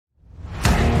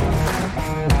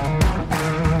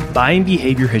Buying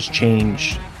behavior has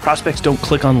changed. Prospects don't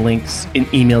click on links in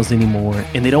emails anymore,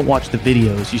 and they don't watch the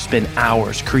videos you spend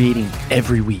hours creating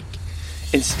every week.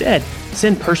 Instead,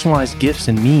 send personalized gifts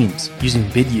and memes using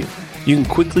Vidyo. You can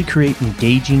quickly create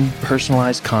engaging,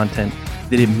 personalized content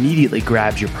that immediately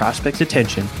grabs your prospect's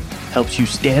attention, helps you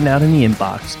stand out in the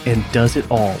inbox, and does it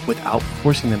all without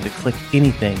forcing them to click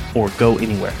anything or go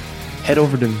anywhere. Head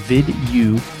over to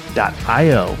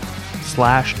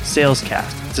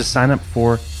vidyo.io/salescast to sign up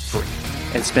for free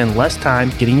and spend less time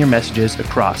getting your messages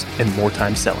across and more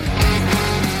time selling.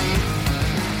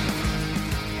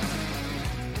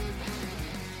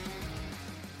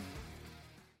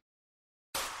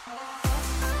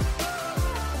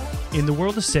 In the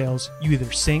world of sales, you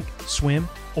either sink, swim,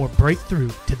 or break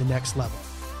through to the next level.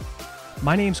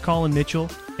 My name's Colin Mitchell,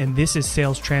 and this is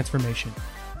Sales Transformation,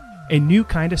 a new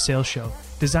kind of sales show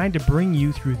designed to bring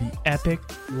you through the epic,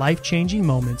 life-changing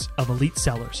moments of elite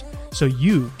sellers so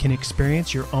you can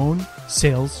experience your own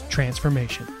sales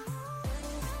transformation.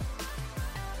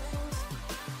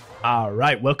 All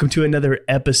right, welcome to another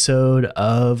episode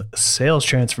of Sales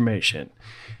Transformation.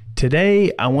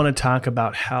 Today, I want to talk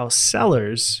about how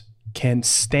sellers can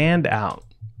stand out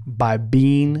by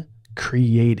being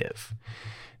creative.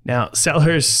 Now,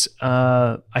 sellers,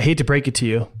 I hate to break it to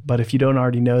you, but if you don't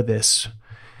already know this,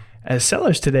 as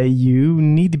sellers today, you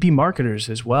need to be marketers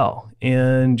as well.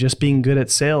 And just being good at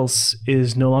sales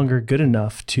is no longer good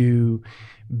enough to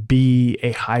be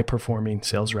a high-performing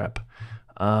sales rep.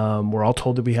 We're all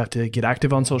told that we have to get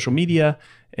active on social media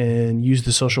and use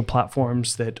the social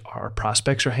platforms that our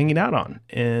prospects are hanging out on.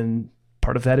 And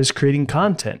part of that is creating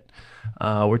content.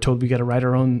 We're told we got to write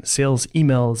our own sales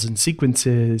emails and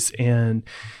sequences and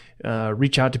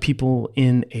reach out to people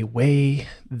in a way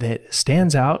that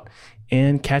stands out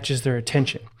and catches their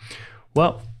attention.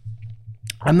 Well,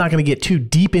 I'm not going to get too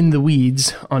deep in the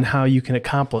weeds on how you can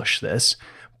accomplish this,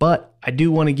 but I do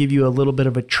want to give you a little bit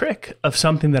of a trick of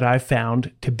something that I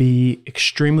found to be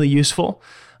extremely useful.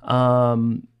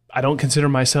 I don't consider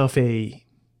myself a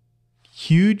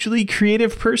hugely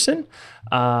creative person,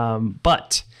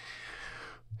 but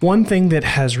one thing that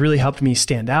has really helped me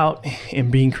stand out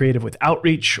in being creative with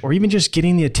outreach, or even just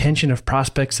getting the attention of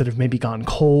prospects that have maybe gone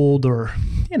cold, or,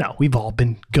 we've all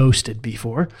been ghosted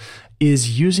before,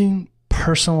 is using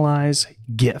personalized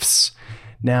gifts.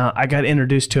 Now, I got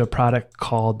introduced to a product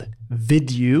called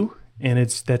Vidyo, and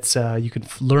you can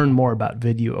learn more about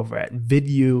Vidyo over at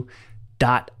vidyo.io.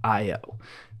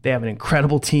 They have an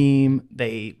incredible team.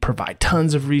 They provide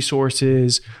tons of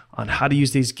resources on how to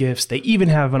use these gifts. They even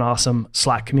have an awesome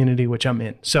Slack community, which I'm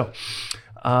in. So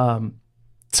some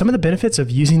of the benefits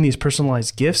of using these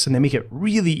personalized gifts, and they make it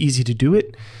really easy to do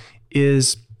it,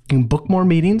 is you can book more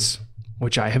meetings,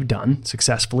 which I have done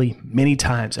successfully many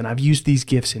times. And I've used these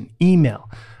gifts in email.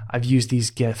 I've used these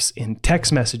gifts in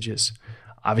text messages.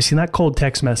 Obviously not cold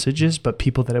text messages, but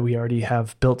people that we already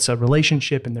have built a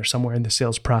relationship and they're somewhere in the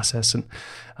sales process and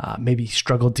maybe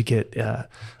struggled to get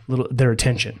their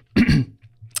attention.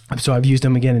 So I've used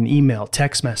them again in email,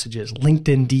 text messages,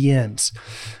 LinkedIn DMs.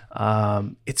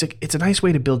 It's a nice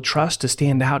way to build trust, to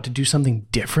stand out, to do something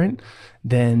different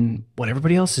than what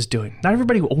everybody else is doing. Not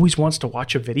everybody always wants to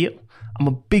watch a video. I'm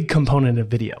a big component of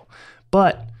video,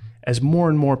 but as more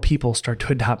and more people start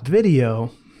to adopt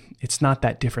video, it's not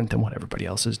that different than what everybody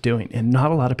else is doing. And not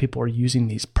a lot of people are using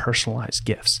these personalized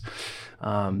gifts.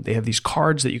 They have these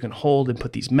cards that you can hold and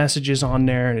put these messages on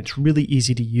there, and it's really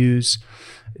easy to use.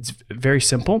 It's very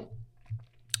simple.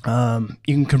 You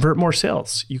can convert more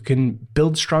sales. You can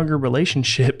build stronger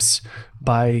relationships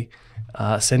by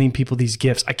sending people these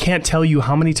gifts. I can't tell you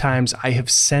how many times I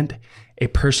have sent a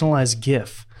personalized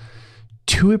gift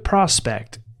to a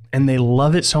prospect, and they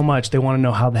love it so much, they want to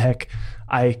know how the heck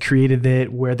I created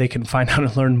it, where they can find out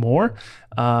and learn more.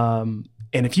 And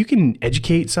if you can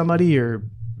educate somebody or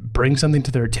bring something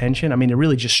to their attention, it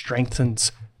really just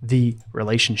strengthens the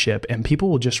relationship, and people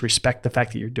will just respect the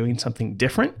fact that you're doing something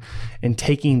different and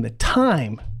taking the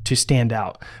time to stand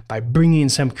out by bringing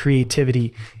some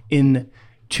creativity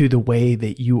into the way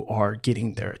that you are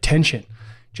getting their attention.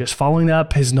 Just following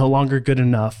up is no longer good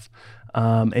enough,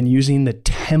 and using the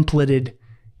templated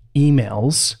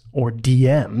emails or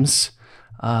DMs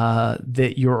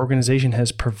that your organization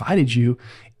has provided you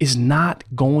is not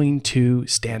going to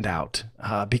stand out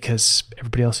because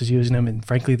everybody else is using them, and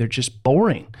frankly, they're just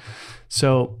boring.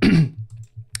 So, and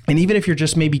even if you're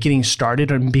just maybe getting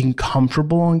started on being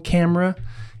comfortable on camera,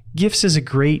 gifts is a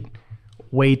great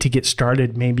way to get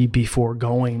started, maybe before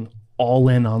going all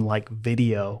in on like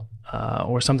video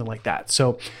or something like that.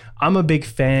 So I'm a big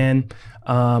fan.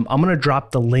 I'm going to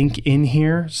drop the link in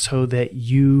here so that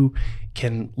you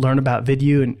can learn about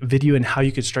video and how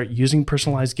you can start using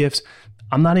personalized gifts.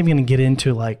 I'm not even going to get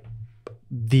into like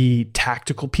the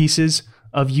tactical pieces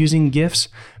of using GIFs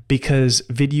because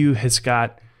Vidyo has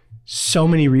got so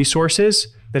many resources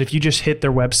that if you just hit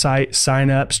their website, sign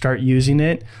up, start using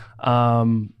it,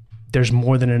 there's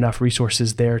more than enough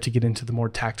resources there to get into the more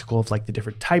tactical of like the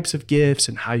different types of GIFs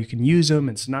and how you can use them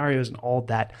and scenarios and all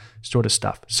that sort of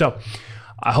stuff. So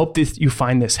I hope you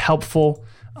find this helpful.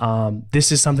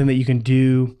 This is something that you can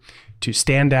do to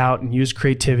stand out and use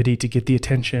creativity to get the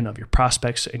attention of your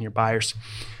prospects and your buyers.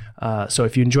 So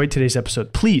if you enjoyed today's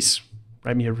episode, please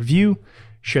write me a review,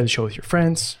 share the show with your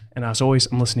friends. And as always,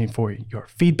 I'm listening for your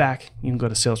feedback. You can go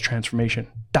to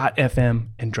salestransformation.fm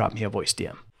and drop me a voice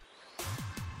DM.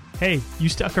 Hey, you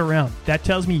stuck around. That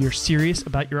tells me you're serious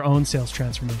about your own sales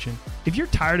transformation. If you're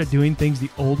tired of doing things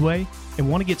the old way and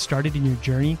want to get started in your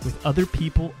journey with other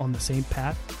people on the same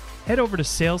path, head over to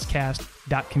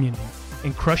salescast.community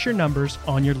and crush your numbers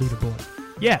on your leaderboard.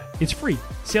 Yeah, it's free,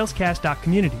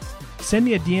 salescast.community. Send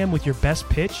me a DM with your best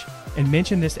pitch and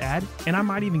mention this ad, and I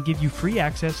might even give you free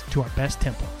access to our best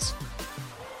templates.